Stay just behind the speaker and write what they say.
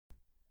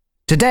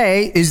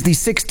Today is the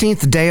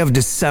 16th day of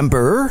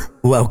December.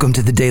 Welcome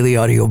to the Daily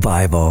Audio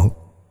Bible.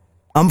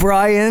 I'm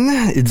Brian.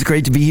 It's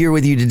great to be here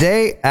with you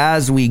today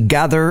as we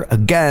gather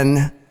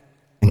again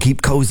and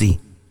keep cozy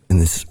in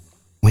this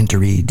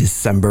wintry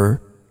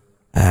December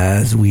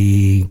as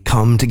we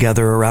come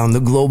together around the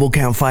global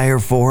campfire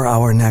for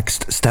our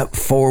next step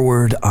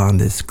forward on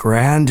this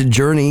grand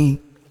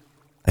journey.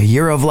 A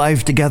year of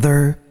life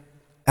together,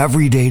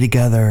 every day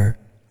together,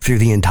 through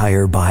the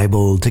entire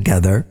Bible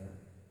together.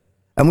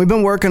 And we've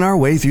been working our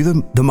way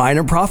through the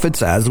minor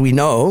prophets, as we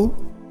know.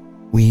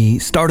 We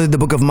started the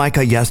book of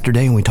Micah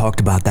yesterday, and we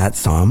talked about that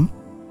some.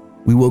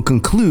 We will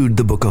conclude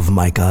the book of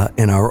Micah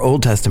in our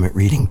Old Testament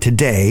reading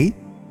today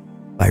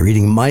by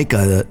reading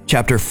Micah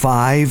chapter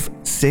 5,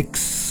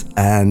 6,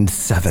 and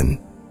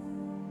 7.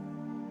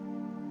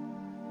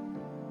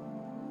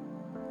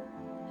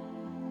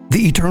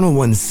 The Eternal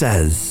One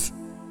says,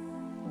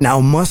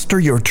 "Now muster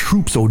your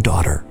troops, O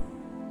daughter.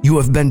 You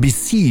have been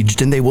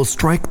besieged, and they will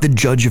strike the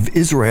judge of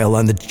Israel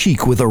on the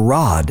cheek with a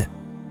rod.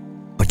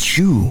 But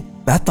you,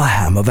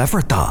 Bethlehem of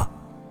Ephrathah,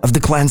 of the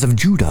clans of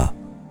Judah,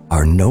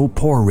 are no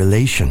poor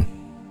relation.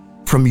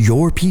 From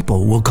your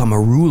people will come a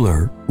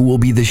ruler who will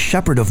be the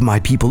shepherd of my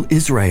people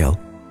Israel,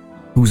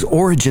 whose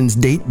origins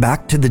date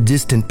back to the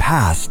distant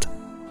past,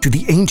 to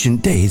the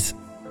ancient days.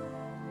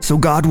 So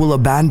God will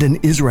abandon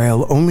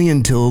Israel only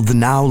until the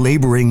now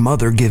laboring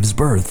mother gives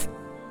birth.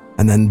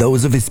 And then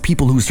those of his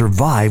people who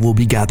survive will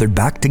be gathered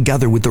back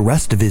together with the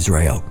rest of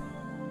Israel.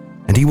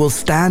 And he will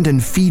stand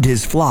and feed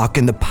his flock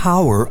in the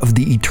power of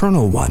the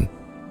Eternal One,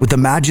 with the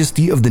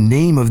majesty of the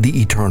name of the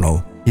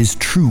Eternal, his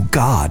true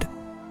God.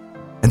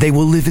 And they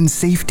will live in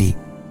safety,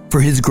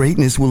 for his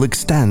greatness will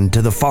extend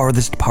to the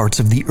farthest parts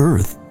of the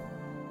earth.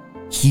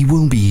 He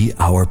will be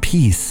our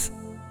peace.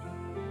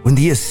 When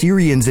the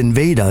Assyrians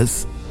invade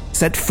us,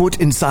 set foot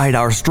inside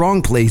our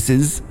strong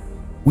places,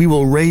 we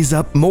will raise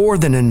up more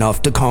than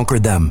enough to conquer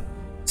them,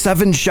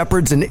 7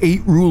 shepherds and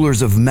 8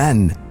 rulers of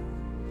men.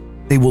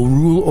 They will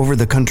rule over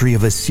the country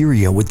of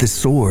Assyria with the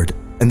sword,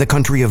 and the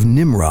country of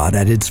Nimrod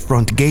at its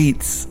front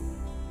gates.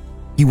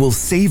 He will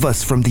save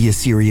us from the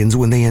Assyrians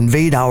when they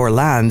invade our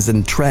lands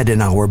and tread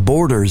in our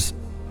borders.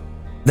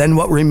 Then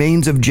what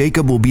remains of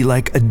Jacob will be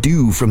like a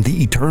dew from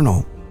the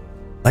Eternal,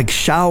 like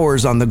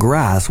showers on the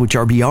grass which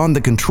are beyond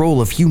the control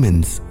of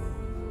humans.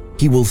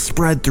 He will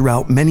spread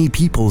throughout many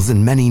peoples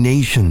and many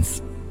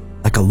nations,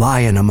 like a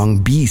lion among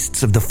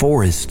beasts of the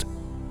forest,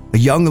 a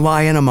young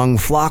lion among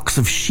flocks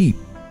of sheep.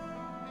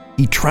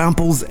 He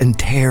tramples and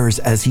tears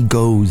as he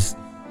goes.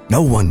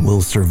 No one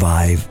will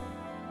survive.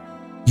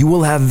 You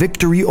will have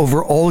victory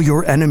over all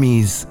your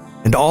enemies,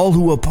 and all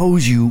who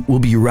oppose you will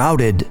be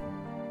routed.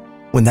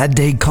 When that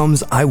day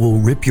comes, I will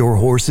rip your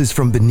horses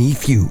from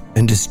beneath you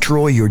and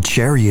destroy your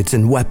chariots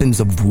and weapons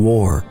of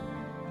war.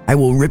 I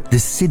will rip the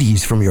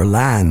cities from your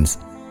lands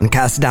and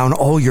cast down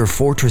all your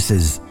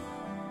fortresses.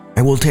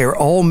 I will tear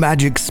all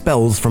magic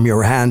spells from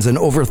your hands and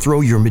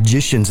overthrow your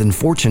magicians and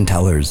fortune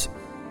tellers.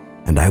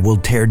 And I will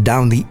tear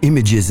down the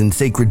images and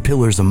sacred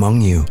pillars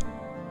among you.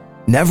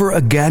 Never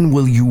again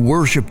will you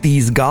worship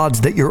these gods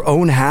that your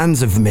own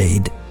hands have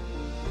made.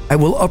 I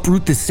will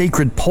uproot the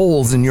sacred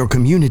poles in your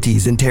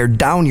communities and tear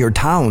down your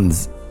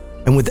towns.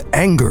 And with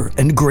anger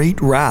and great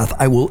wrath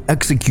I will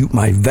execute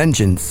my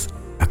vengeance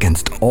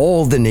against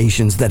all the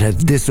nations that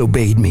have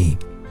disobeyed me."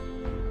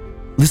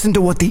 Listen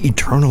to what the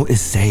Eternal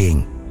is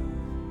saying.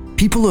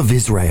 People of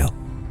Israel,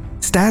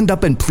 stand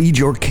up and plead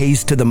your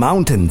case to the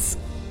mountains.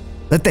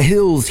 Let the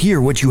hills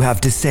hear what you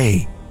have to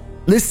say.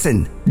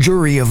 Listen,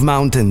 jury of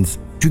mountains,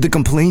 to the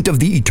complaint of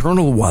the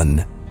Eternal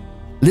One.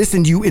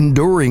 Listen, you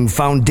enduring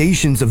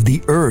foundations of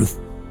the earth,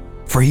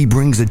 for he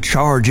brings a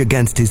charge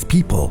against his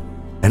people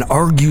and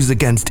argues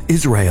against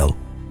Israel.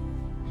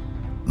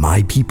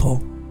 My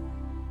people,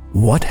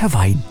 what have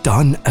I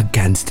done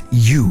against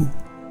you?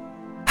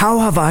 How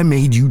have I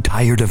made you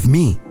tired of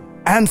me?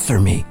 Answer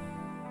me.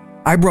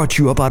 I brought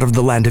you up out of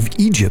the land of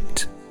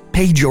Egypt,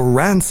 paid your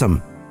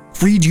ransom,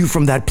 freed you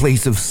from that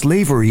place of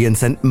slavery, and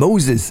sent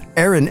Moses,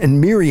 Aaron,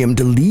 and Miriam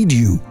to lead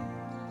you.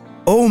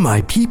 O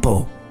my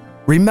people,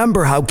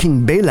 remember how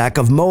King Balak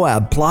of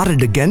Moab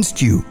plotted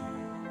against you,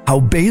 how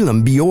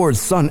Balaam,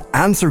 Beor's son,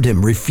 answered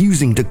him,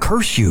 refusing to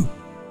curse you.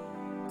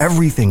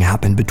 Everything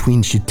happened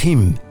between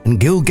Shittim and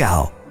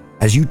Gilgal,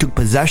 as you took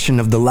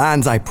possession of the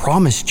lands I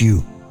promised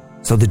you,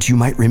 so that you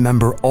might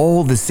remember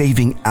all the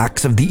saving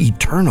acts of the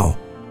Eternal.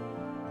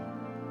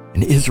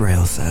 And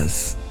Israel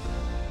says,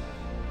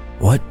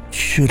 "What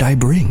should I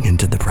bring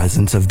into the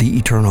presence of the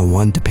Eternal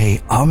One to pay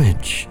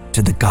homage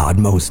to the God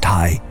Most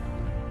High?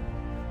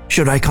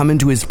 Should I come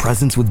into his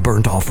presence with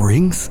burnt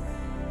offerings,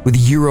 with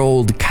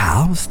year-old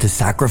calves to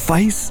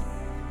sacrifice?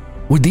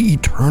 Would the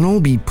Eternal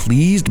be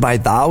pleased by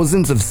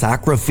thousands of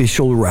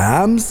sacrificial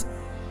rams?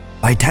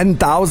 By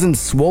 10,000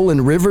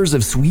 swollen rivers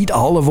of sweet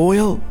olive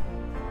oil?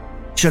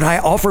 Should I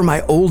offer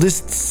my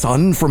oldest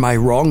son for my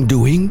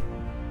wrongdoing,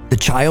 the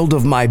child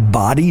of my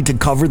body to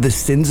cover the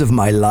sins of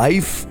my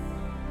life?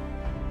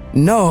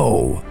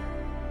 No.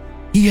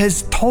 He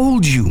has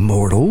told you,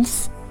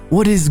 mortals,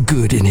 what is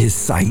good in his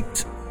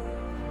sight.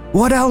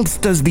 What else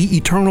does the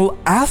Eternal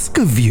ask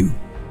of you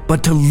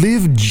but to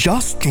live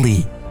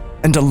justly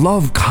and to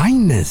love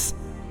kindness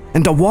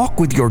and to walk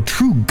with your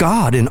true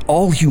God in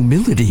all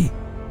humility?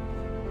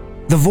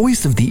 The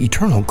voice of the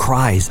Eternal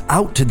cries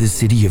out to the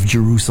city of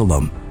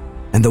Jerusalem,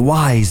 and the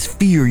wise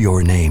fear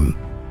your name.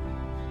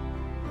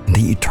 And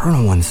the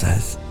Eternal One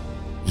says,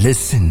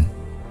 listen,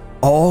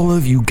 all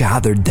of you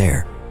gathered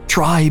there,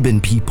 tribe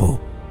and people.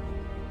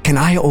 Can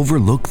I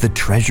overlook the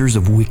treasures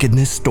of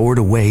wickedness stored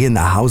away in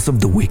the house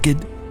of the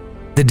wicked?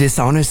 The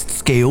dishonest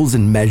scales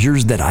and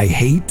measures that I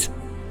hate?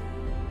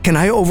 Can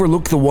I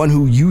overlook the one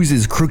who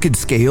uses crooked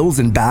scales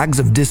and bags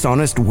of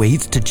dishonest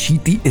weights to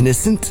cheat the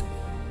innocent?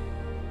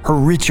 Her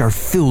rich are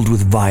filled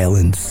with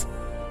violence.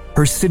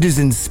 Her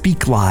citizens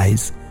speak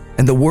lies,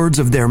 and the words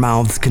of their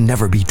mouths can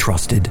never be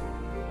trusted.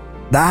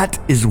 That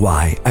is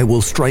why I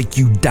will strike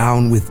you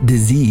down with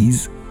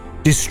disease,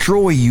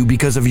 destroy you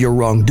because of your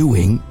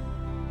wrongdoing.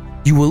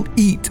 You will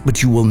eat,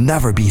 but you will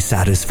never be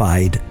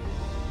satisfied.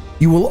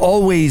 You will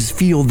always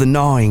feel the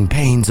gnawing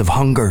pains of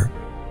hunger.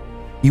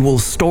 You will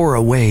store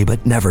away,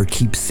 but never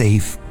keep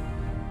safe.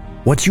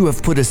 What you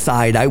have put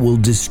aside, I will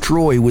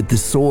destroy with the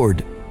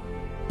sword.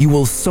 You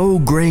will sow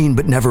grain,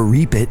 but never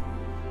reap it.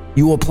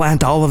 You will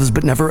plant olives,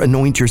 but never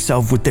anoint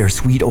yourself with their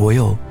sweet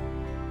oil.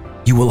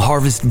 You will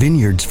harvest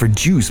vineyards for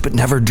juice, but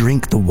never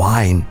drink the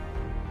wine.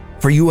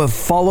 For you have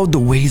followed the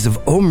ways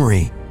of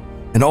Omri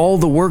and all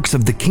the works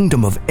of the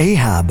kingdom of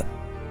Ahab,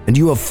 and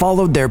you have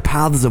followed their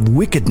paths of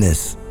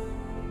wickedness.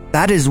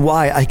 That is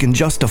why I can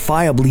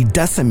justifiably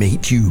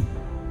decimate you.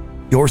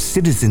 Your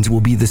citizens will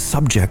be the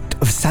subject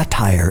of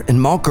satire and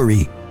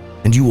mockery,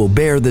 and you will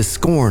bear the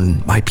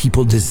scorn my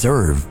people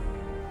deserve.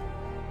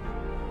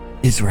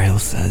 Israel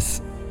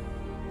says,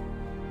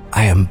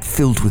 I am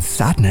filled with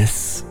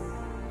sadness,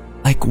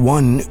 like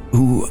one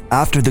who,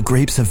 after the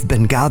grapes have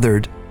been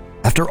gathered,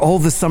 after all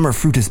the summer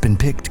fruit has been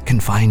picked, can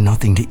find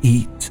nothing to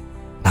eat,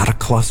 not a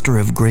cluster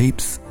of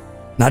grapes,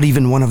 not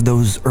even one of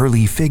those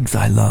early figs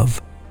I love.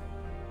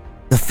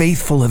 The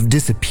faithful have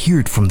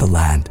disappeared from the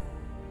land,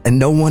 and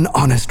no one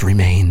honest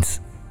remains.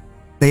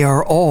 They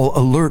are all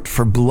alert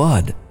for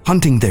blood,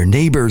 hunting their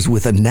neighbors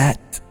with a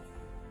net.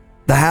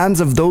 The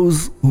hands of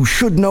those who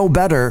should know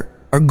better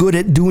are good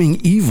at doing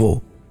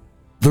evil.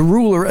 The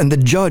ruler and the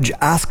judge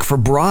ask for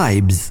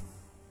bribes.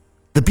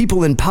 The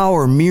people in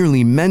power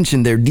merely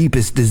mention their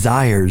deepest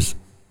desires,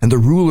 and the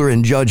ruler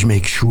and judge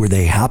make sure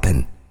they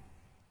happen.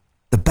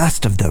 The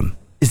best of them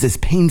is as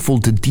painful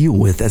to deal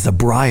with as a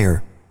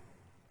briar,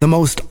 the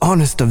most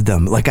honest of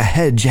them like a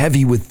hedge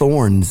heavy with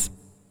thorns.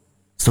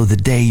 So the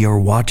day your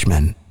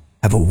watchmen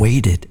have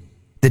awaited,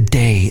 the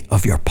day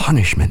of your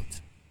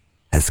punishment,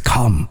 has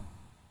come.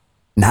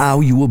 Now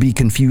you will be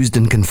confused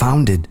and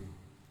confounded.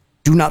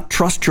 Do not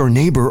trust your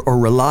neighbor or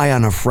rely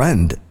on a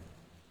friend.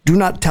 Do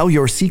not tell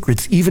your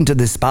secrets even to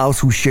the spouse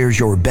who shares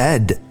your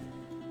bed.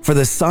 For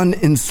the son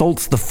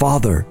insults the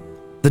father,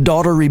 the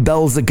daughter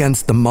rebels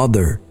against the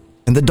mother,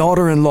 and the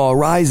daughter-in-law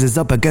rises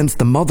up against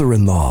the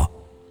mother-in-law.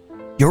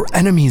 Your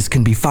enemies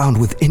can be found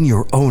within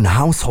your own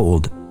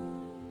household.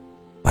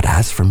 But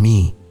as for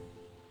me,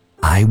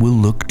 I will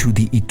look to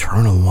the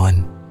Eternal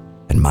One,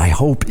 and my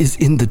hope is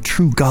in the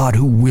true God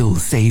who will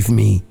save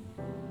me.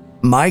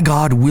 My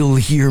God will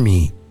hear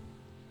me.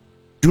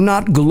 Do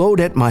not gloat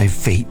at my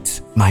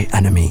fate, my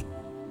enemy.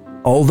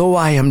 Although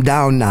I am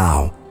down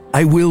now,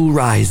 I will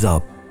rise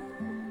up.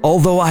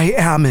 Although I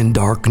am in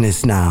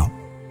darkness now,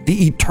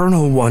 the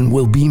Eternal One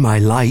will be my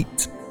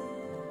light.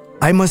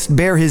 I must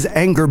bear his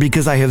anger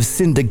because I have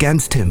sinned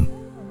against him,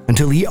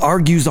 until he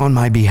argues on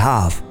my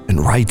behalf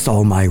and rights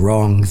all my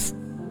wrongs.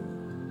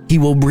 He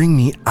will bring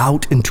me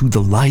out into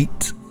the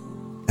light,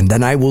 and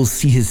then I will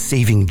see his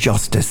saving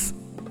justice.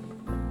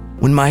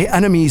 When my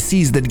enemy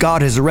sees that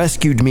God has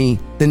rescued me,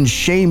 then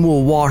shame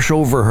will wash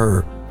over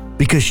her,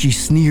 because she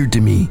sneered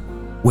to me,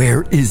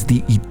 "Where is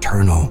the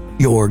Eternal,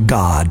 your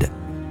God?"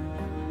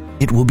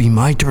 It will be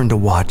my turn to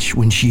watch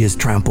when she is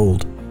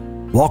trampled,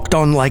 walked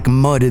on like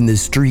mud in the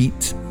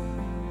street.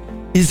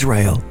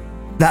 Israel,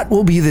 that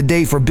will be the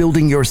day for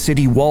building your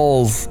city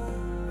walls.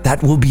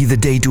 That will be the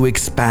day to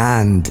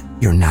expand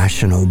your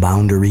national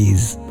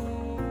boundaries.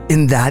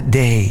 In that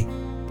day,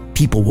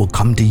 people will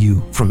come to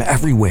you from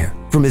everywhere,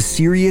 from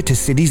Assyria to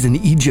cities in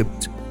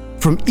Egypt,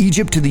 from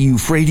Egypt to the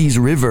Euphrates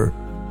River,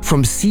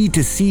 from sea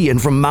to sea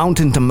and from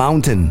mountain to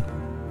mountain.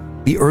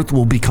 The earth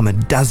will become a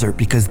desert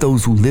because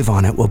those who live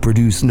on it will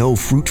produce no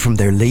fruit from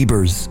their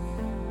labors.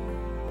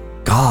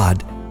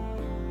 God,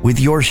 with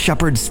your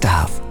shepherd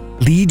staff,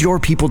 lead your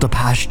people to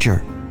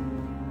pasture.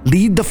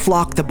 Lead the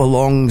flock that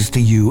belongs to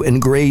you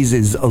and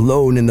grazes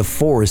alone in the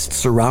forest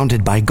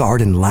surrounded by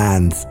garden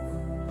lands.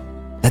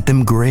 Let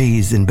them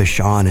graze in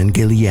Bashan and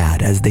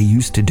Gilead as they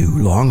used to do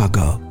long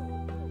ago.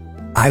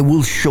 I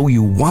will show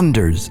you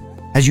wonders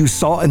as you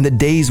saw in the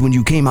days when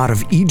you came out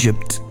of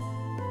Egypt.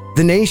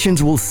 The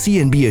nations will see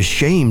and be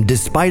ashamed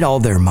despite all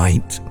their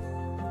might.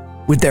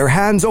 With their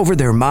hands over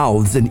their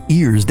mouths and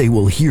ears, they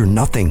will hear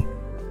nothing.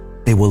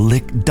 They will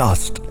lick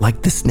dust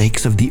like the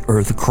snakes of the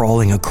earth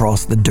crawling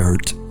across the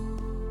dirt.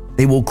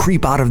 They will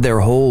creep out of their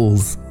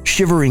holes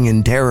shivering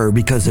in terror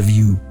because of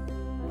you.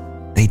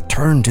 They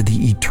turn to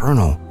the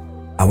Eternal,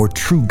 our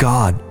true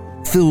God,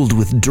 filled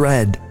with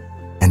dread,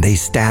 and they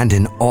stand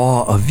in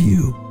awe of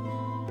you.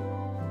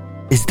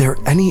 Is there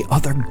any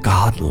other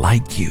God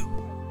like you,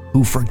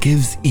 who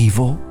forgives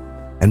evil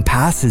and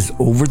passes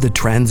over the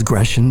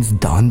transgressions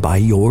done by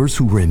yours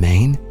who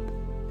remain?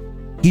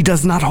 He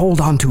does not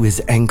hold on to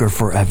his anger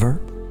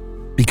forever,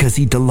 because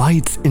he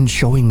delights in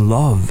showing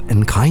love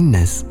and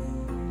kindness.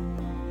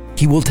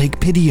 He will take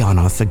pity on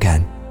us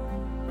again,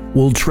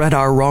 will tread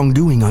our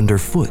wrongdoing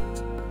underfoot.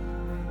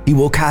 He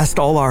will cast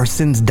all our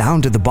sins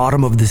down to the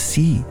bottom of the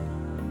sea.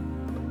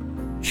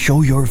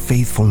 Show your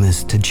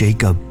faithfulness to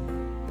Jacob,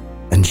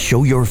 and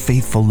show your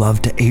faithful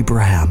love to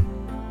Abraham,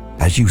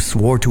 as you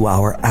swore to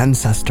our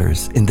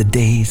ancestors in the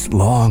days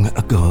long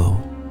ago.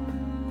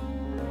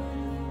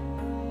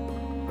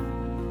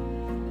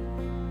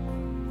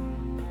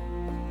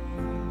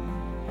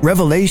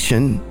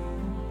 Revelation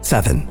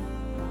 7.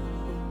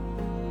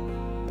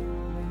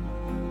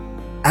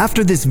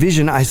 After this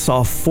vision, I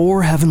saw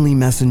 4 heavenly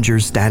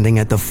messengers standing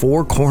at the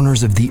 4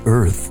 corners of the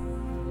earth.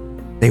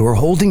 They were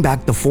holding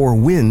back the 4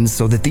 winds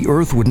so that the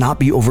earth would not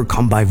be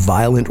overcome by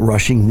violent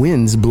rushing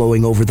winds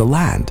blowing over the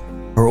land,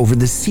 or over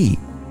the sea,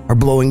 or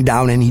blowing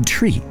down any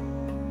tree.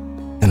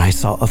 Then I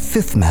saw a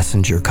 5th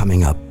messenger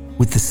coming up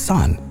with the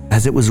sun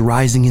as it was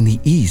rising in the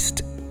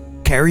east,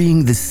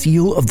 carrying the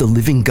seal of the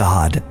living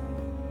God.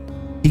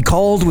 He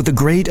called with a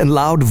great and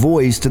loud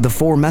voice to the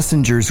 4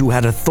 messengers who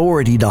had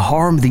authority to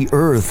harm the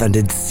earth and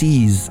its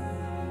seas.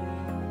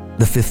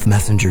 The 5th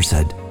messenger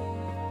said,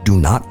 "Do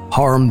not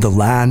harm the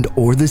land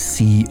or the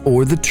sea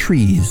or the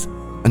trees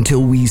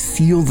until we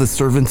seal the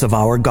servants of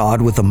our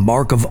God with a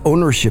mark of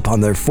ownership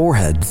on their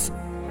foreheads."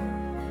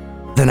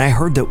 Then I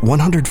heard that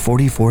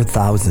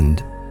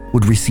 144,000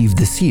 would receive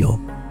the seal,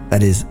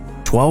 that is,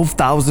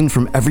 12,000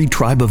 from every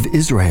tribe of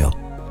Israel: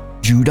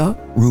 Judah,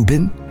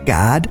 Reuben,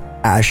 Gad,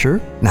 Asher,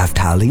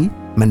 Naphtali,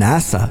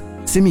 Manasseh,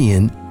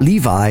 Simeon,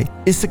 Levi,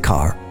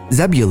 Issachar,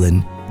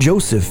 Zebulun,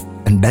 Joseph,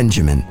 and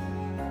Benjamin.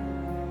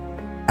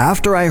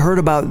 After I heard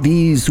about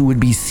these who would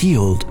be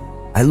sealed,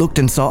 I looked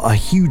and saw a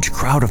huge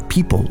crowd of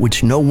people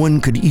which no one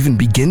could even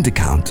begin to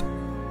count,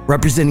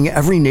 representing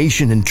every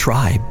nation and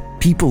tribe,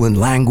 people and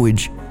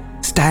language,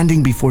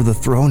 standing before the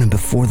throne and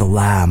before the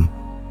Lamb,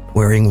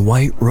 wearing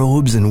white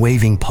robes and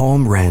waving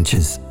palm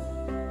branches.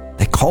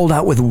 They called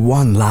out with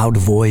one loud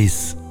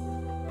voice,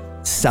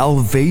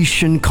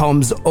 "Salvation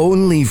comes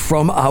only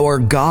from our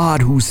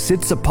God who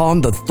sits upon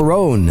the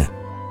throne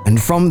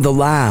and from the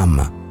Lamb."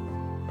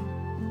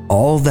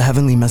 All the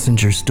heavenly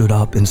messengers stood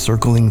up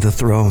encircling the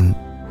throne,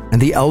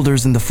 and the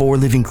elders and the 4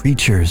 living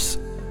creatures,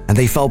 and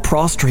they fell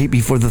prostrate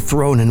before the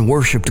throne and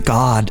worshipped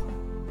God.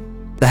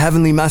 The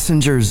heavenly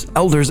messengers,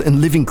 elders,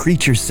 and living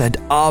creatures said,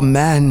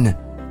 "Amen.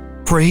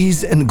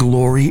 Praise and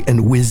glory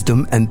and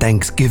wisdom and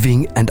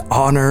thanksgiving and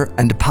honor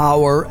and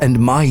power and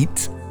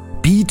might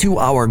be to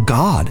our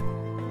God,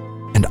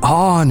 and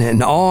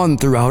on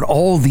throughout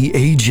all the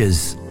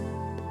ages.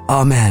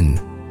 Amen."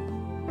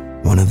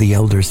 One of the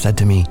elders said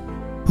to me,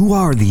 "Who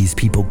are these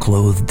people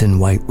clothed in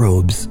white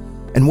robes,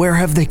 and where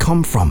have they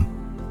come from?"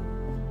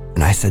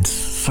 And I said,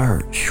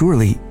 "Sir,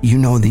 surely you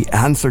know the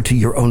answer to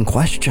your own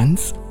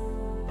questions."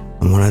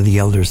 And one of the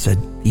elders said,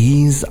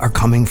 "These are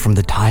coming from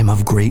the time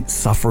of great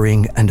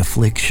suffering and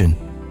affliction.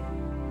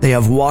 They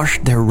have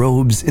washed their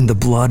robes in the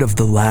blood of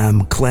the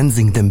Lamb,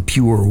 cleansing them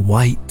pure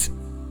white.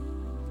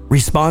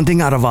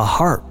 Responding out of a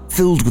heart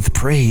filled with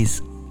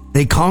praise,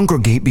 they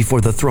congregate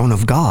before the throne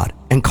of God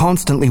and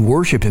constantly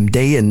worship Him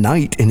day and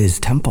night in His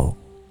temple.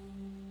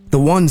 The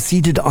one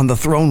seated on the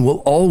throne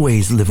will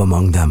always live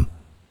among them.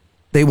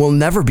 They will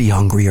never be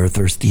hungry or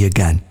thirsty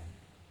again.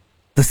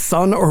 The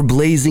sun or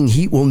blazing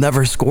heat will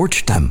never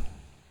scorch them,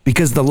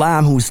 because the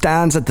Lamb who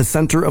stands at the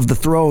center of the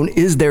throne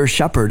is their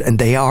shepherd, and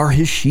they are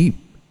His sheep,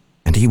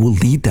 and He will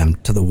lead them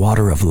to the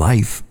water of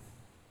life,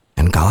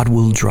 and God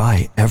will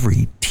dry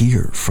every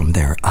tear from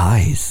their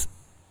eyes."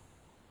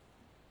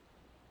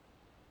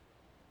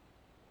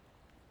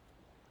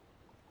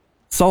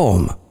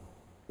 Psalm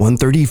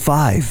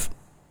 135.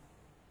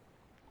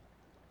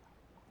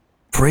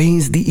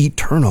 Praise the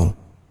Eternal.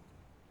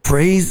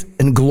 Praise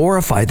and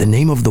glorify the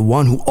name of the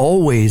one who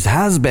always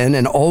has been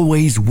and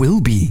always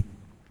will be.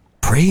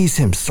 Praise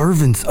Him,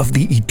 servants of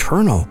the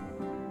Eternal.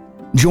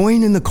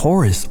 Join in the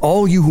chorus,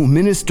 all you who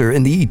minister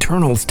in the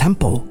Eternal's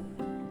temple,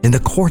 in the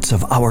courts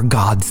of our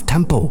God's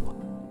temple.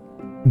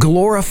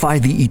 Glorify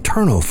the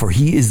Eternal, for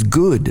He is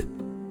good.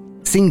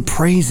 Sing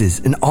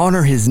praises and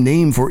honor His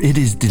name, for it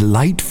is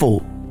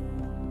delightful.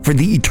 For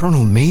the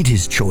Eternal made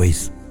His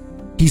choice.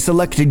 He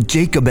selected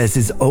Jacob as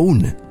His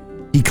own.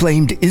 He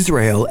claimed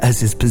Israel as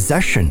His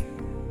possession.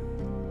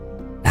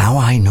 Now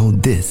I know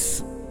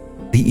this: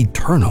 the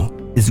Eternal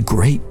is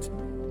great.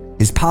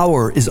 His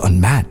power is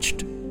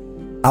unmatched.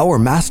 Our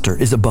Master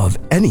is above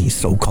any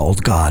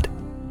so-called God.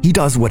 He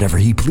does whatever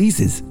He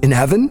pleases, in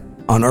heaven,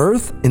 on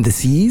earth, in the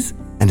seas,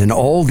 and in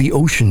all the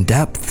ocean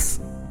depths.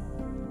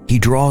 He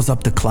draws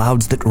up the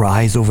clouds that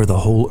rise over the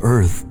whole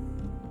earth.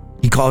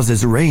 He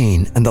causes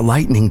rain and the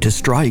lightning to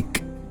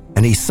strike.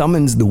 and he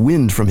summons the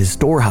wind from his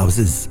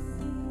storehouses.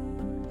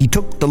 He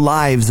took the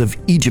lives of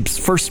Egypt's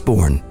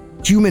firstborn,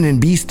 human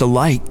and beast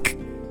alike.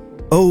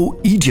 O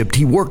Egypt,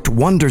 he worked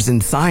wonders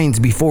and signs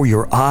before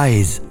your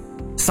eyes,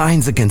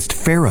 signs against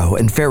Pharaoh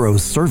and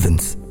Pharaoh's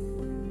servants.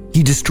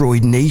 He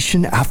destroyed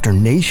nation after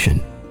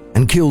nation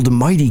and killed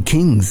mighty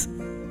kings.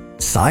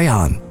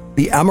 Sihon,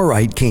 the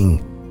Amorite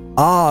king,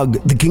 Og,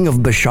 the king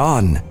of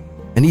Bashan,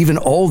 and even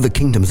all the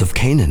kingdoms of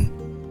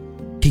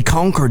Canaan. He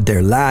conquered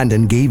their land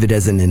and gave it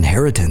as an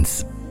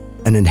inheritance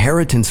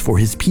for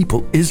his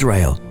people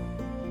Israel.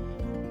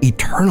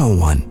 Eternal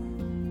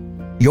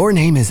One, your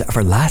name is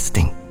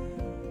everlasting.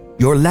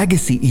 Your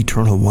legacy,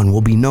 Eternal One,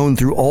 will be known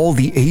through all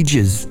the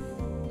ages,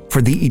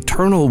 for the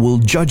Eternal will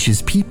judge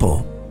his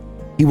people.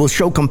 He will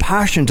show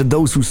compassion to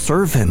those who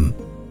serve him.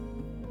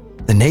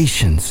 The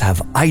nations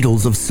have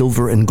idols of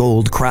silver and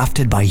gold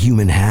crafted by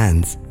human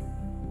hands.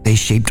 They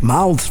shaped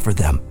mouths for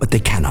them, but they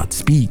cannot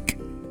speak.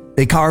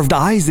 They carved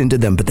eyes into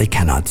them, but they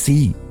cannot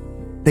see.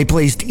 They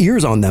placed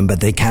ears on them, but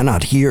they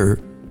cannot hear.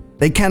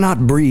 They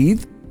cannot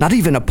breathe, not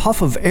even a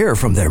puff of air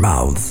from their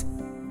mouths.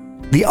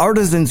 The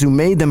artisans who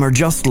made them are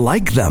just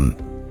like them,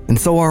 and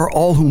so are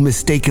all who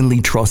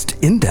mistakenly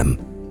trust in them.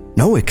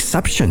 No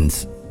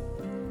exceptions.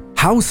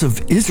 House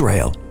of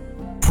Israel,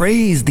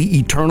 praise the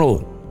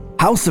Eternal.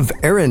 House of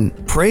Aaron,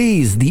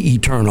 praise the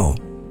Eternal.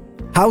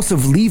 House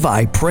of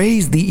Levi,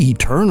 praise the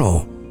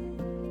Eternal.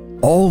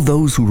 All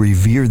those who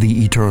revere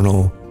the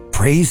Eternal,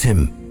 praise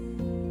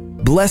him.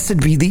 Blessed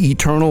be the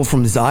Eternal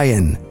from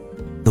Zion,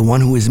 the one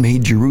who has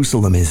made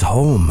Jerusalem his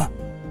home.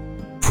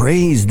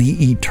 Praise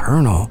the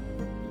Eternal.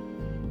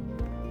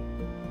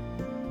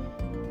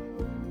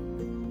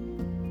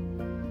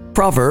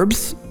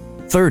 Proverbs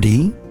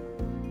 30,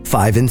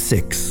 5 and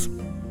 6.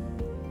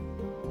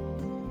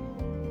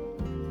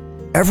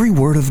 Every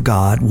word of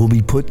God will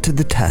be put to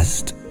the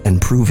test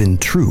and proven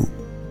true.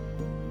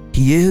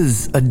 He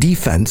is a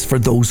defense for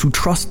those who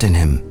trust in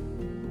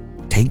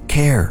him. Take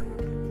care.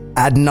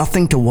 Add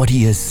nothing to what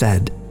he has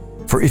said,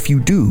 for if you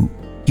do,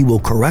 he will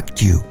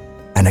correct you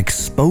and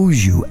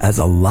expose you as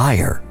a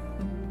liar.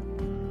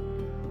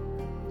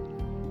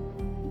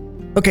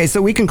 Okay,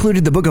 so we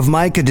concluded the book of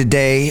Micah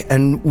today,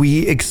 and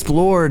we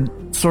explored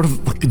sort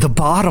of the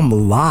bottom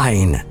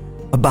line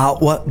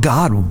about what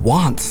God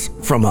wants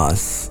from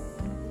us.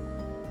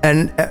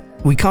 And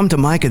we come to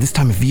Micah this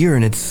time of year,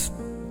 and it's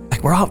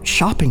like we're out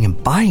shopping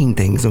and buying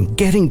things and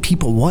getting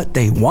people what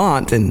they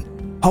want and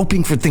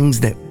hoping for things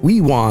that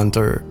we want,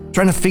 or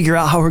trying to figure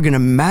out how we're going to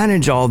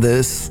manage all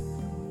this.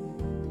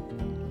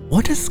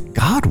 What does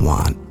God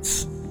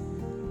want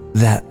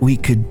that we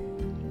could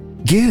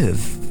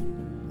give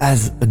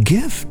as a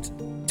gift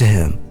to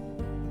him?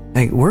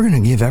 Like, we're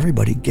going to give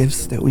everybody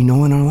gifts that we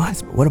know in our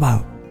lives, but what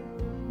about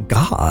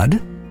God,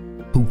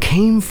 who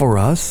came for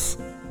us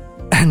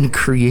and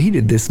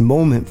created this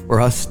moment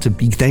for us to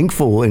be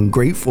thankful and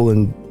grateful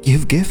and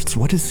give gifts?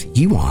 What does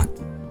he want?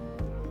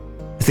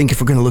 I think if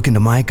we're going to look into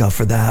Micah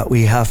for that,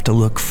 we have to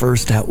look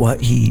first at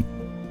what he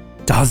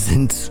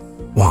doesn't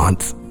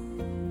want.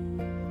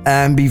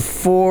 And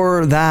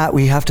before that,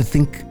 we have to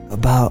think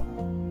about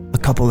a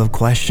couple of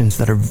questions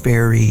that are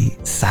very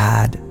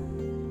sad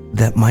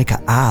that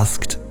Micah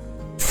asked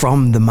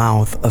from the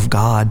mouth of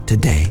God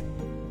today.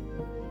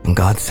 And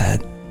God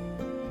said,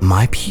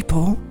 "My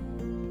people,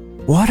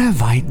 what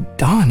have I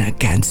done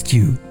against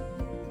you?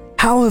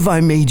 How have I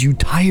made you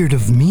tired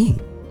of me?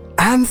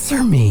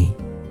 Answer me."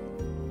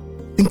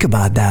 Think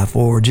about that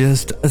for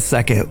just a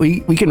second.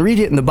 We can read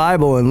it in the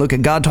Bible and look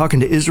at God talking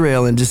to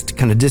Israel and just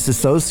kind of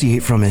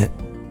disassociate from it.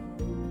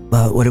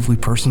 But what if we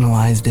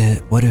personalized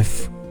it? What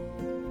if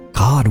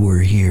God were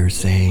here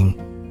saying,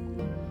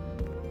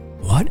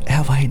 "What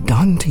have I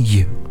done to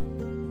you?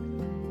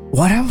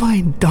 What have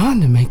I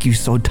done to make you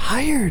so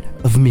tired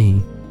of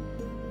me?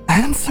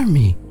 Answer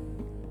me."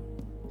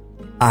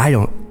 I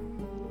don't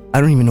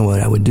even know what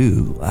I would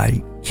do.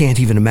 I can't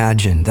even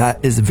imagine. That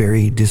is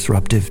very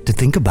disruptive to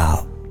think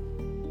about,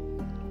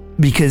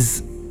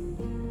 because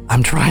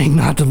I'm trying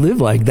not to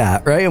live like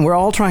that, right? And we're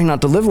all trying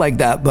not to live like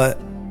that, but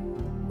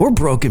we're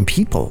broken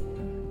people,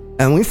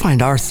 and we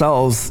find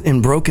ourselves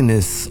in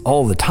brokenness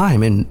all the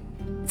time. And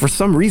for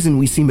some reason,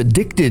 we seem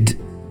addicted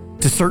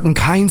to certain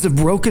kinds of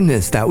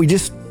brokenness that we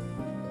just,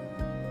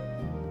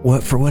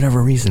 for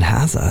whatever reason,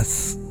 has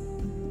us.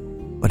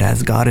 But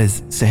as God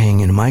is saying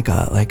in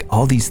Micah, like,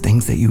 all these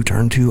things that you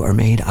turn to are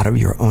made out of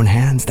your own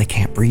hands. They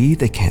can't breathe.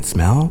 They can't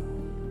smell.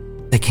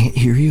 They can't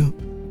hear you.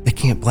 They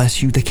can't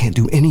bless you. They can't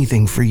do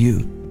anything for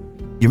you.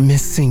 You're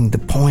missing the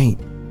point.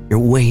 You're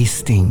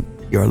wasting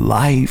your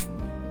life.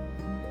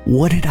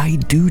 What did I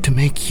do to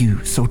make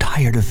you so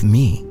tired of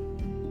me?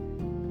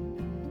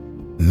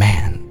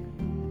 Man,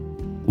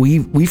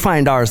 we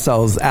find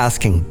ourselves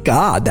asking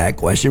God that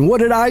question. What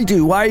did I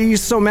do? Why are you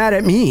so mad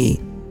at me?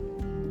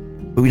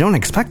 But we don't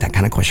expect that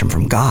kind of question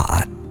from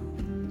God.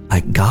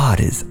 Like, God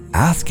is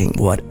asking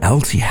what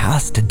else he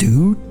has to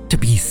do to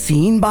be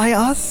seen by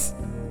us,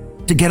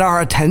 to get our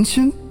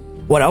attention,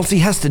 what else he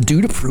has to do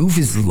to prove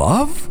his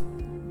love.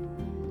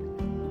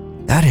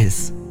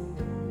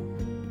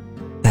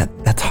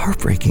 That's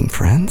heartbreaking,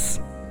 friends.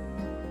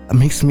 It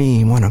makes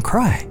me want to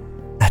cry.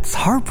 That's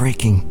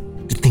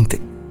heartbreaking to think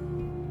that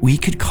we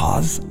could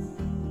cause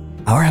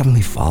our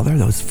Heavenly Father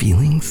those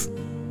feelings.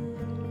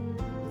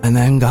 And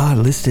then God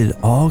listed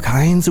all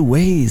kinds of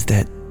ways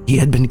that he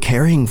had been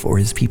caring for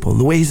his people,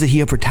 the ways that he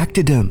had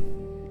protected him,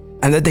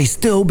 and that they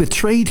still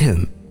betrayed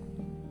him.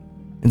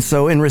 And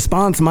so in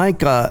response,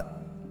 Micah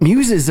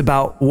muses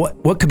about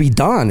what could be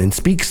done and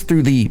speaks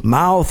through the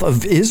mouth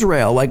of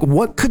Israel. Like,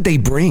 what could they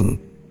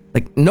bring?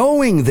 Like,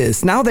 knowing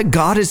this, now that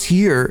God is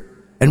here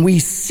and we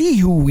see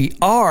who we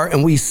are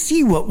and we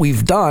see what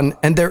we've done,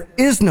 and there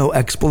is no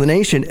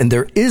explanation and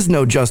there is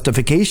no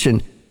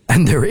justification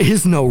and there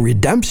is no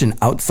redemption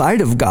outside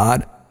of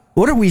God,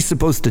 what are we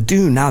supposed to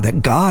do now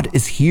that God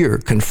is here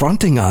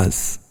confronting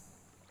us?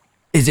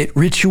 Is it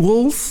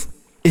rituals?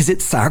 Is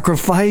it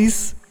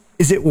sacrifice?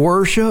 Is it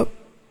worship?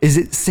 Is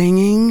it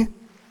singing?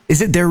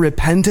 Is it their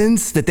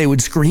repentance that they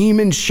would scream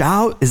and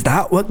shout? Is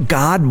that what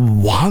God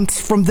wants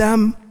from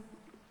them?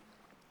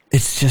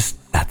 It's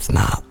just, that's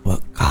not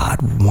what God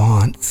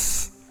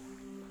wants.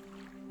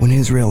 When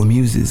Israel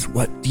muses,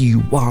 what do you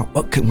want?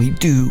 What can we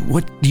do?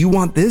 What do you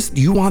want this?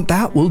 Do you want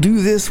that? We'll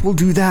do this, we'll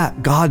do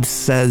that. God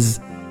says,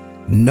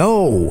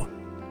 no.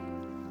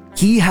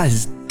 He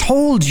has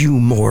told you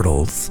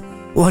mortals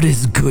what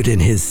is good in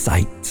his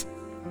sight.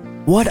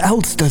 What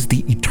else does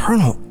the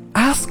Eternal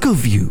ask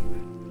of you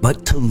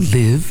but to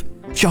live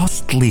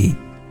justly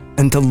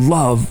and to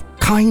love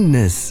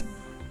kindness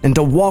and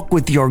to walk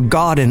with your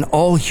God in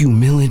all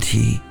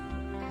humility?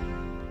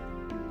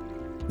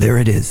 There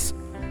it is.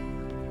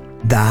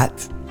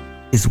 That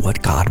is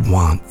what God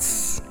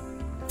wants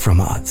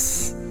from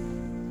us.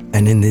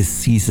 And in this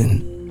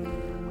season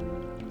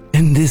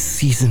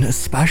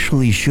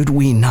especially, should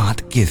we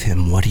not give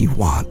him what he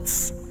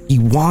wants? He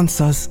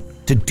wants us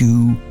to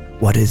do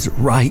what is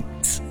right.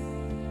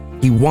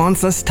 He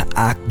wants us to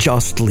act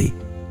justly.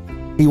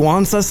 He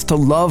wants us to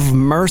love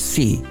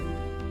mercy,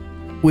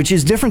 which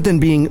is different than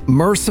being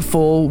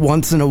merciful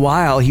once in a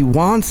while. He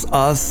wants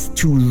us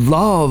to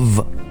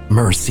love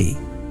mercy.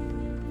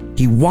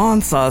 He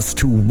wants us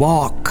to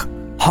walk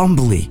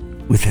humbly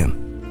with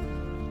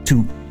him,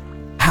 to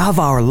have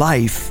our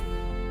life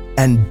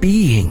and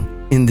being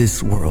in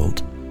this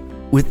world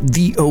with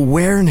the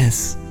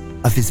awareness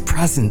of his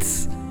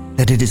presence,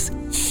 that it is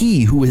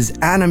he who is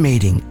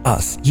animating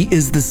us. He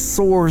is the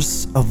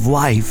source of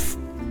life,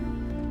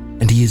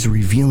 and he is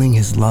revealing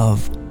his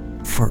love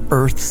for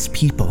Earth's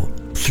people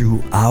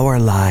through our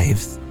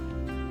lives.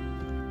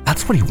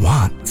 That's what he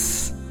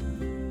wants.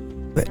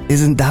 But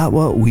isn't that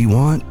what we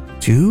want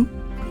too?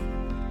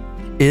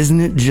 Isn't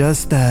it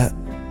just that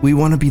we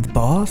want to be the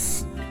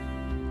boss?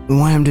 We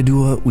want him to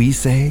do what we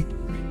say.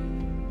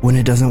 When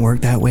it doesn't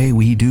work that way,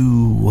 we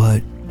do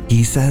what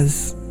he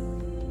says.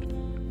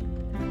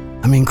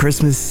 I mean,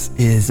 Christmas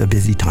is a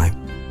busy time.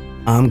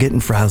 I'm getting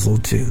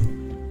frazzled too.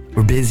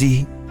 We're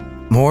busy,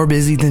 more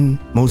busy than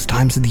most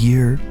times of the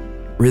year.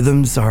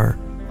 Rhythms are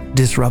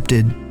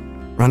disrupted,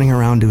 running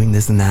around doing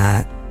this and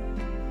that.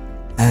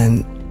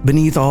 And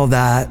beneath all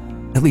that,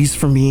 at least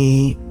for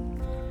me,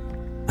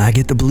 I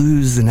get the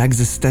blues and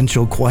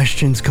existential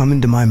questions come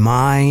into my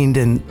mind.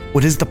 And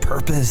what is the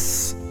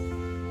purpose?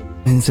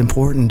 And it's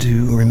important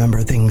to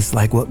remember things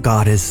like what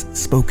God has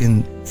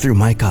spoken through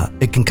Micah.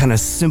 It can kind of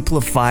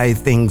simplify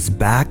things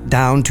back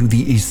down to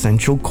the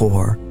essential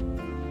core.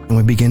 And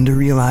we begin to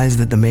realize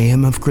that the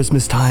mayhem of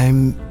Christmas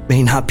time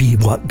may not be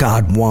what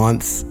God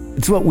wants.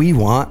 It's what we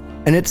want,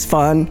 and it's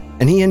fun,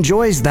 and he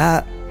enjoys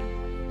that.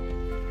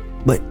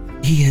 But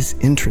he is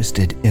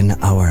interested in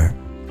our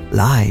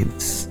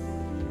lives,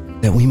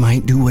 that we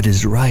might do what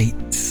is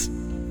right,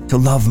 to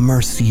love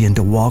mercy and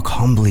to walk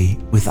humbly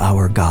with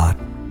our God.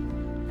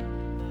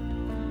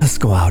 Let's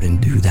go out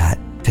and do that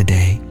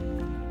today.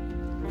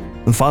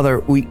 And Father,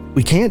 we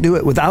can't do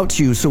it without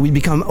you, so we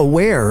become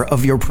aware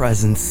of your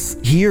presence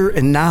here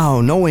and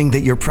now, knowing that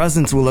your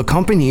presence will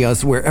accompany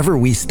us wherever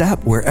we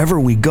step, wherever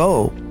we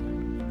go.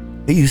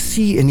 That you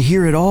see and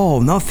hear it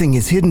all. Nothing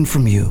is hidden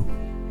from you.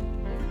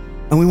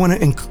 And we want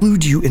to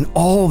include you in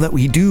all that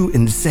we do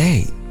and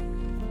say.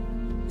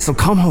 So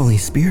come, Holy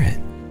Spirit,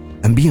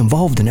 and be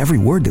involved in every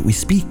word that we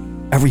speak,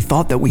 every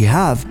thought that we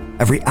have,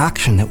 every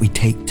action that we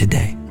take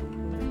today.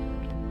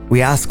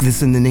 We ask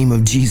this in the name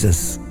of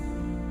Jesus.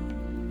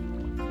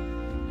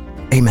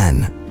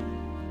 Amen.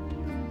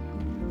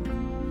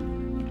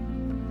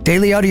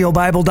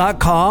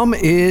 DailyAudioBible.com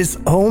is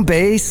home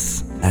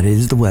base. That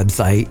is the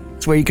website.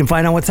 It's where you can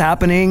find out what's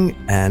happening.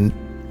 And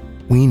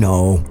we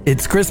know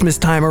it's Christmas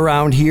time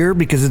around here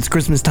because it's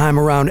Christmas time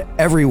around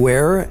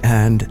everywhere.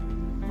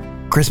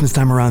 And Christmas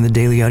time around the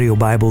Daily Audio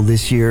Bible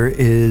this year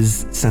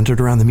is centered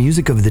around the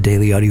music of the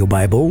Daily Audio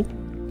Bible.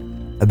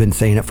 I've been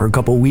saying it for a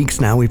couple weeks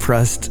now. We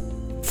pressed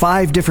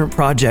 5 different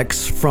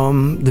projects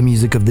from the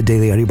music of the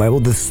Daily Audio Bible: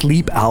 the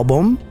Sleep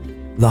album,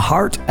 the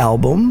Heart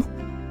album,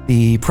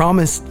 the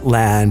Promised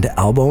Land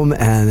album,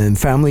 and then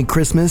Family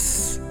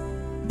Christmas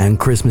and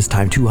Christmas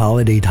Time, 2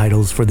 holiday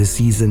titles for the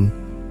season.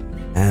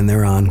 And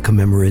they're on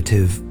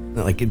commemorative,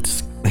 like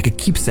it's like a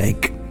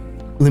keepsake.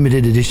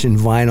 limited edition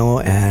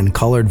vinyl and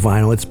colored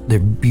vinyl. They're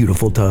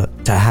beautiful to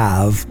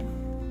have.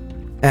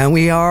 And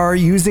we are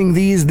using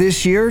these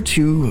this year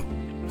to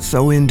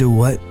sow into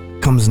what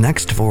comes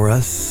next for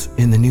us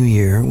in the new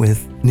year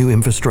with new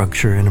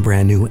infrastructure and a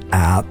brand new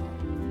app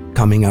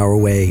coming our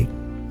way.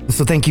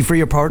 So thank you for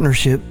your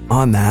partnership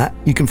on that.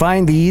 You can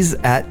find these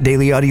at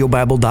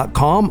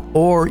dailyaudiobible.com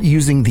or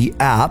using the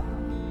app.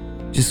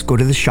 Just go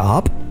to the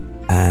shop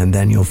and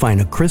then you'll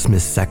find a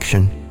Christmas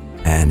section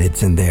and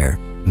it's in there.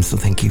 And so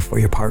thank you for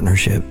your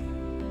partnership.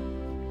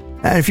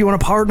 And if you want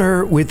to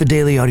partner with the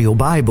Daily Audio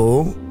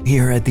Bible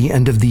here at the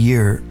end of the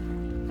year,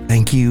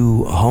 thank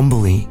you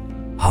humbly.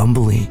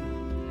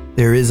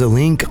 There is a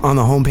link on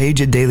the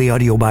homepage at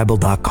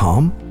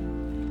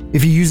dailyaudiobible.com.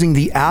 If you're using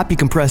the app, you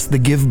can press the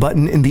Give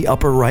button in the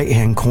upper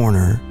right-hand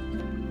corner,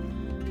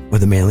 where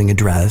the mailing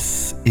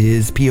address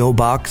is P.O.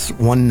 Box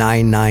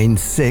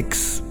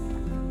 1996,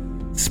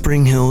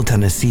 Spring Hill,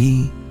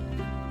 Tennessee,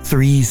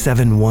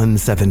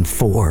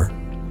 37174.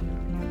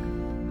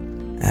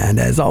 And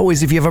as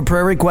always, if you have a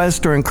prayer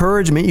request or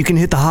encouragement, you can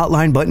hit the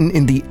hotline button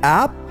in the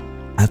app.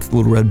 That's the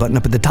little red button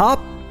up at the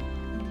top.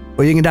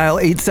 Or you can dial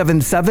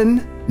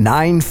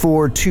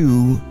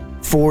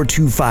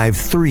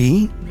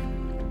 877-942-4253.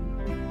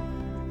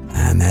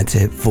 And that's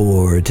it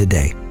for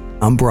today.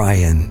 I'm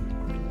Brian.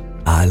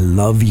 I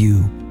love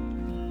you.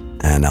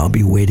 And I'll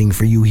be waiting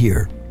for you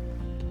here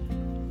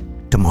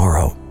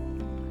tomorrow.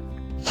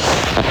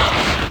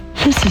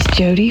 This is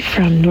Jody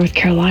from North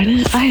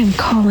Carolina. I am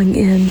calling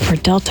in for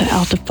Delta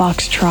Alpha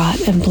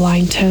Foxtrot and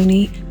Blind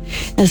Tony,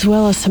 as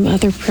well as some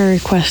other prayer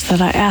requests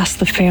that I asked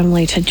the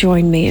family to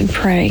join me in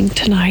praying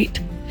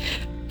tonight.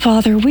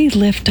 Father, we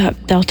lift up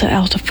Delta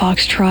Alpha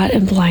Foxtrot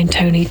and Blind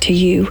Tony to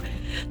you.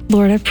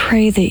 Lord, I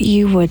pray that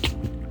you would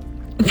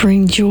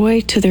bring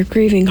joy to their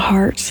grieving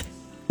hearts,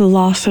 the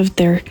loss of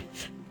their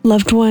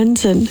loved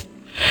ones, and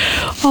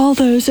all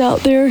those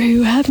out there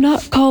who have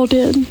not called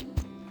in,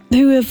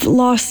 who have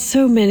lost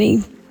so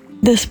many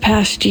this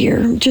past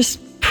year. Just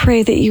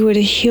pray that you would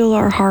heal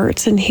our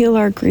hearts and heal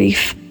our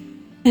grief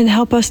and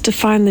help us to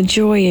find the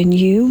joy in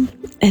you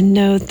and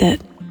know that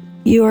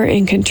you are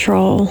in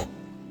control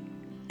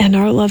and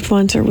our loved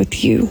ones are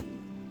with you.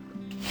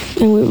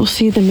 And we will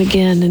see them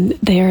again and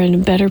they are in a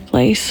better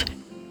place.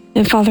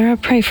 And Father, I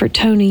pray for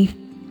Tony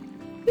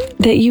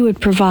that you would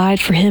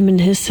provide for him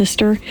and his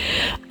sister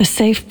a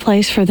safe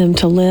place for them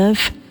to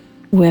live,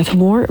 with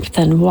warmth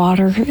and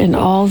water and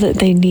all that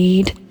they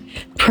need.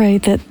 Pray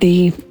that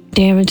the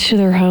damage to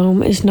their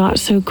home is not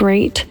so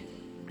great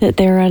that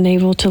they're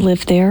unable to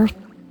live there.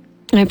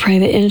 I pray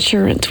that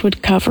insurance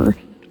would cover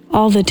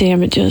all the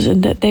damages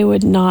and that they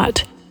would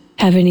not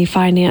have any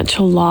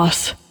financial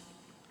loss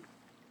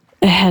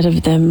ahead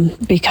of them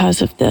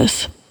because of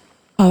this.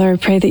 Father, I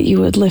pray that you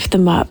would lift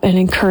them up and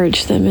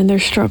encourage them in their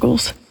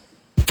struggles.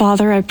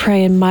 Father, I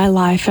pray in my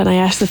life, and I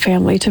ask the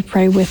family to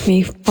pray with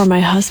me for my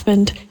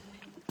husband.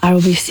 I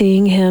will be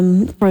seeing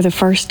him for the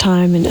first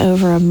time in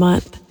over a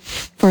month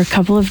for a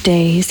couple of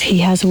days. He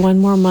has one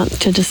more month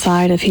to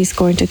decide if he's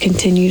going to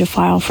continue to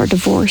file for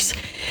divorce.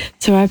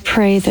 So I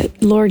pray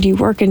that, Lord, you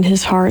work in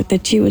his heart,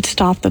 that you would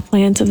stop the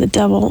plans of the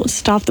devil,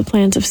 stop the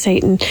plans of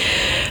Satan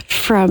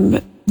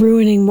from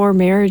ruining more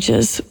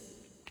marriages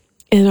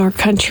in our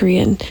country,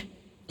 and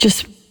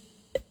just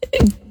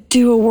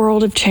do a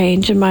world of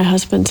change in my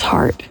husband's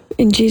heart.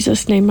 In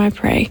Jesus' name I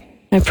pray.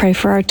 I pray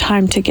for our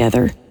time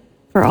together,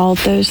 for all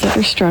those that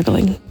are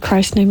struggling. In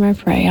Christ's name I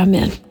pray.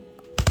 Amen.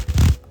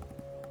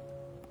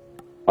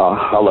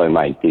 Hello,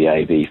 my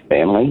DAB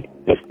family.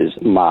 This is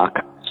Mark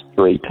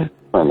Street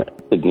from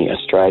Sydney,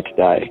 Australia.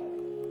 Today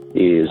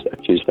is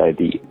Tuesday,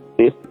 the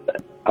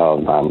 5th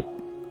of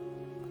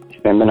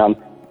December. And I'm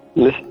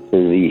listening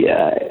to the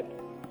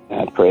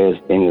prayers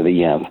at the end of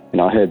the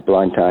and I heard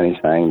Blind Tony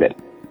saying that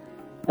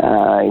he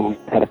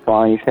had a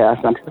fire in his house,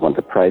 and I just want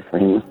to pray for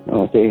him.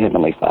 Oh, dear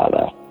Heavenly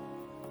Father,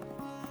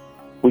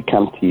 we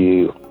come to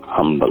you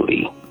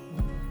humbly,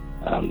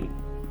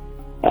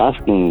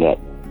 asking that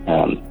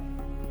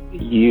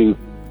you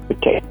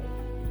protect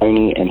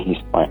Tony and his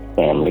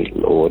family,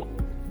 Lord.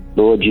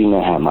 Lord, you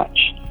know how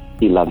much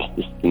he loves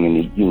this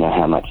community. You know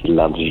how much he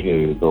loves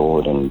you,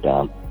 Lord. And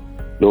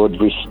Lord,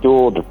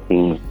 restore the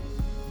things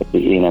that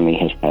the enemy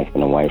has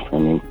taken away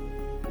from him.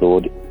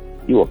 Lord,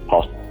 you are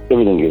possible.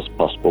 Everything is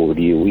possible with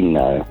you, we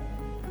know.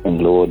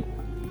 And Lord,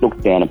 look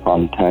down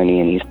upon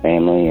Tony and his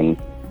family and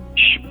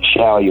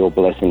shower your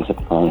blessings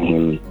upon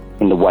him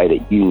in the way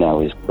that you know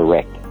is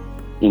correct.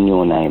 In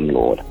your name,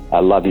 Lord. I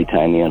love you,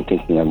 Tony. I'm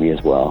thinking of you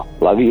as well.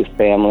 Love you,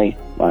 family.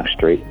 Mark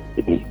Street,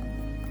 Sydney,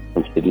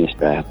 from Sydney,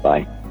 Australia.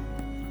 Bye.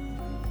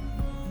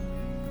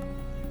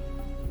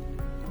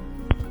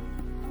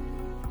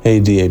 Hey,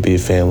 DAB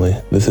family.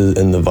 This is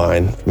In the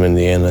Vine from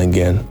Indiana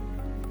again.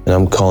 And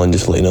I'm calling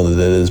just to let you know that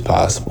it is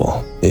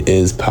possible. It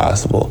is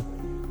possible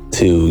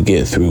to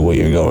get through what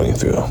you're going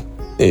through.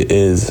 It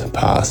is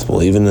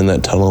possible. Even in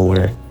that tunnel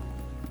where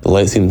the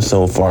light seems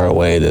so far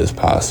away, it is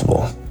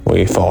possible. Where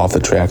you fall off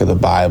the track of the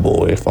Bible,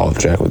 where you fall off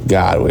the track with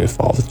God, where you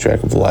fall off the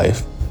track of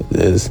life.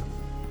 It is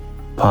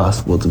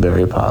possible. It's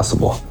very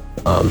possible.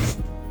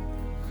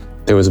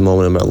 there was a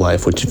moment in my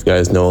life, which you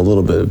guys know a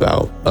little bit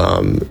about,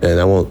 and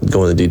I won't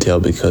go into detail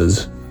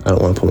because I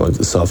don't want to put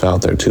myself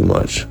out there too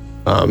much,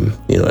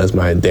 as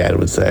my dad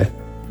would say.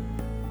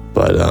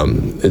 But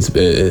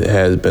it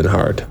has been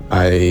hard.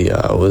 I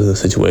was in a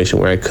situation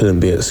where I couldn't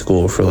be at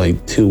school for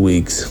like 2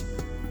 weeks.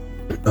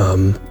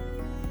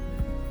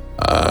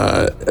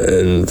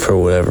 And for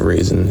whatever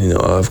reason,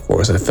 of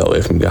course, I fell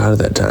away from God at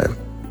that time.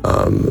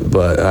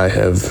 But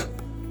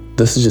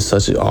this is just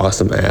such an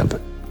awesome app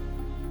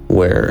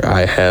where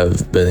I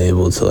have been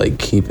able to like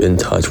keep in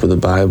touch with the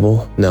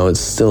Bible. Now, it's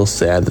still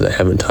sad that I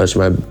haven't touched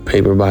my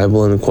paper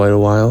Bible in quite a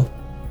while.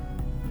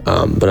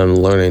 But I'm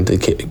learning to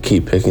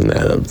keep picking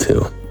that up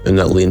too and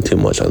not lean too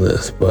much on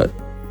this, but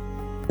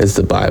it's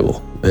the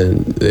Bible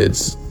and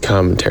it's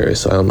commentary.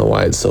 So I don't know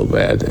why it's so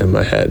bad in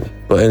my head.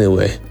 But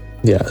anyway,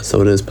 yeah,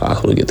 so it is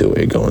possible to get through what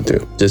you're going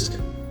through. Just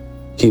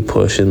keep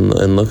pushing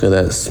and look at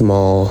that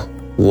small,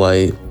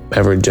 light,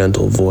 ever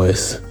gentle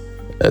voice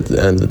at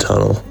the end of the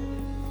tunnel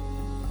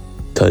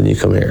telling you,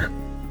 come here.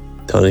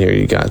 Telling you,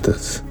 you got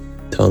this.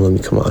 Telling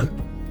them, come on.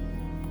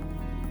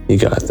 You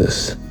got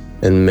this.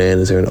 And man,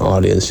 is there an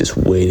audience just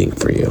waiting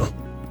for you.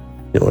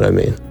 You know what I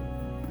mean?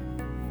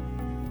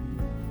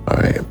 All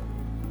right.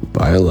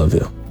 Bye, I love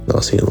you.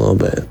 I'll see you in a little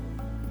bit.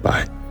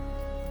 Bye.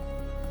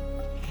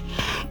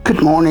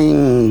 Good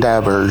morning,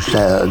 Dabbers.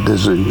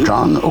 This is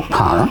John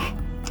O'Connor.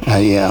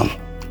 I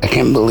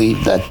can't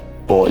believe that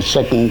for a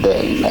second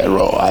day in a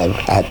row I've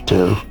had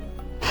to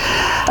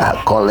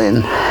call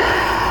in.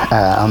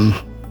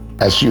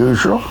 As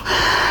usual,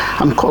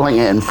 I'm calling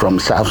in from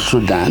South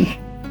Sudan,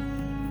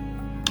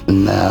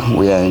 and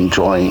we are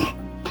enjoying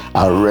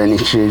our rainy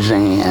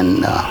season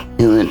and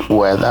humid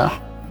weather.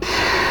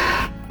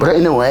 But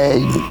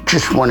anyway,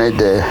 just wanted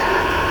to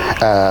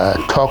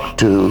talk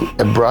to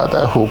a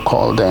brother who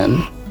called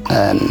in,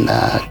 and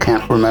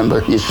can't remember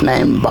his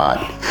name, but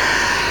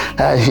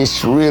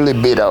he's really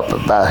beat up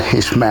about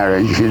his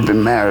marriage. He's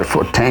been married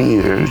for 10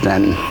 years,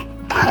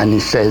 and he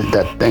says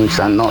that things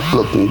are not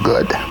looking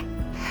good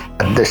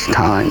at this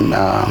time,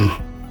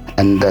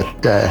 and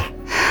that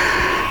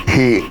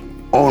he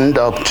owned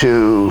up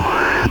to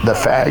the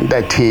fact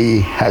that he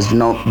has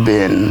not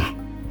been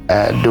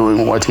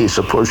doing what he's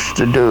supposed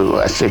to do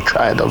as a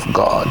child of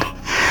God.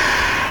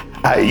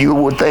 You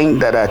would think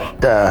that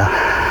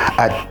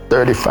at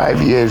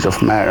 35 years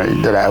of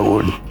marriage that I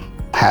would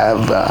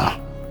have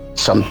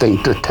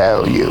something to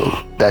tell you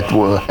that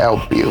will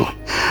help you.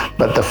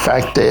 But the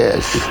fact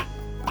is,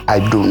 I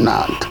do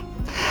not.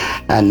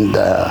 And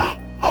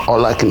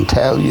all I can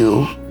tell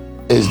you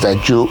is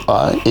that you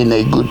are in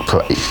a good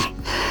place,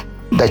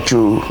 that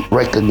you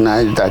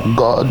recognize that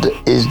God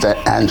is the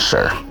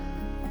answer.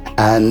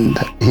 And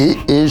He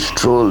is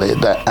truly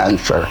the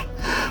answer.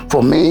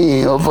 For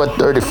me, over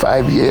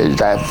 35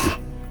 years,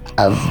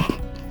 I've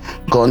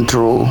gone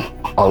through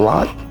a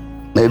lot,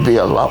 maybe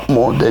a lot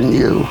more than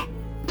you.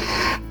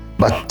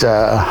 But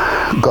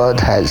God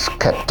has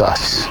kept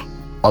us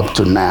up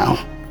to now.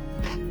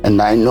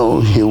 And I know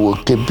He will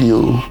keep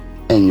you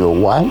and your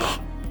wife.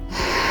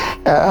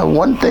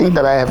 One thing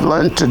that I have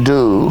learned to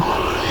do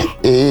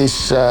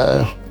is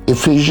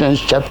Ephesians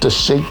chapter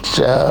 6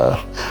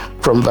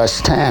 from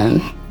verse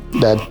 10,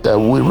 that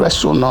we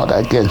wrestle not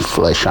against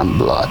flesh and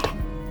blood,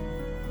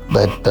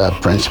 but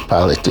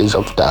principalities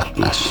of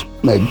darkness.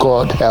 May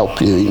God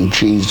help you in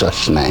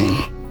Jesus'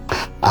 name.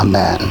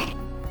 Amen.